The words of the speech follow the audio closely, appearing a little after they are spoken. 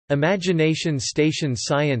Imagination Station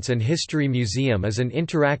Science and History Museum is an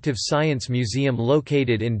interactive science museum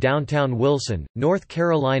located in downtown Wilson, North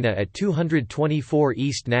Carolina at 224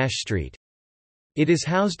 East Nash Street. It is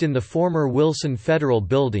housed in the former Wilson Federal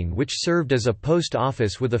Building, which served as a post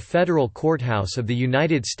office with a federal courthouse of the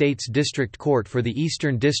United States District Court for the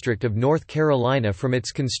Eastern District of North Carolina from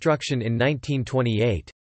its construction in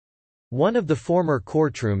 1928. One of the former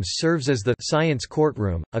courtrooms serves as the Science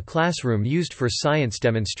Courtroom, a classroom used for science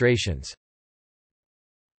demonstrations.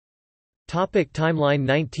 Timeline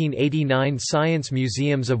 1989 Science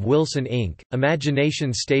Museums of Wilson Inc.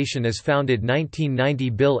 Imagination Station is founded 1990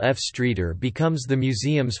 Bill F. Streeter becomes the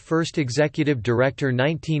museum's first executive director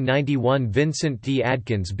 1991 Vincent D.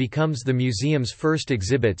 Adkins becomes the museum's first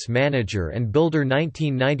exhibits manager and builder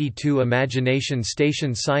 1992 Imagination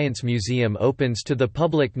Station Science Museum opens to the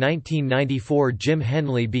public 1994 Jim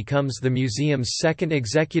Henley becomes the museum's second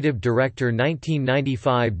executive director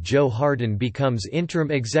 1995 Joe Hardin becomes interim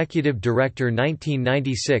executive director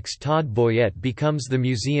 1996 Todd Boyette becomes the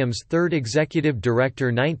museum's third executive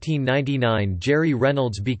director 1999 Jerry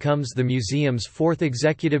Reynolds becomes the museum's fourth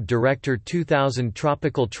executive director 2000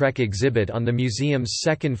 Tropical Trek exhibit on the museum's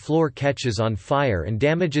second floor catches on fire and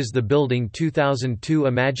damages the building 2002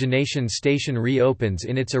 Imagination Station reopens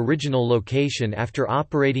in its original location after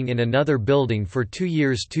operating in another building for 2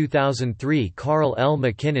 years 2003 Carl L.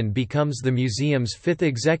 McKinnon becomes the museum's fifth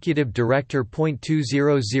executive director.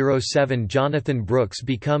 2007 Jonathan Brooks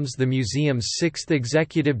becomes the museum's sixth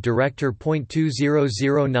executive director.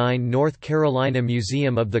 2009 North Carolina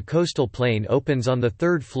Museum of the Coastal Plain opens on the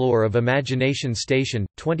third floor of Imagination Station.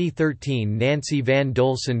 2013 Nancy Van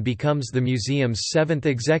Dolson becomes the museum's seventh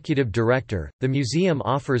executive director. The museum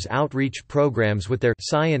offers outreach programs with their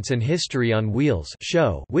Science and History on Wheels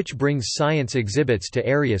show, which brings science exhibits to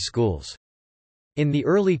area schools. In the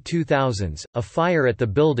early 2000s, a fire at the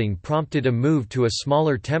building prompted a move to a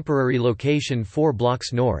smaller temporary location 4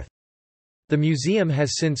 blocks north. The museum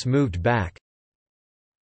has since moved back.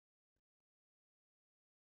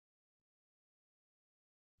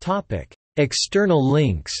 External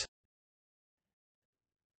links.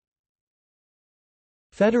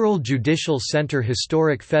 Federal Judicial Center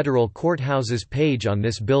Historic Federal Courthouses page on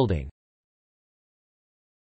this building.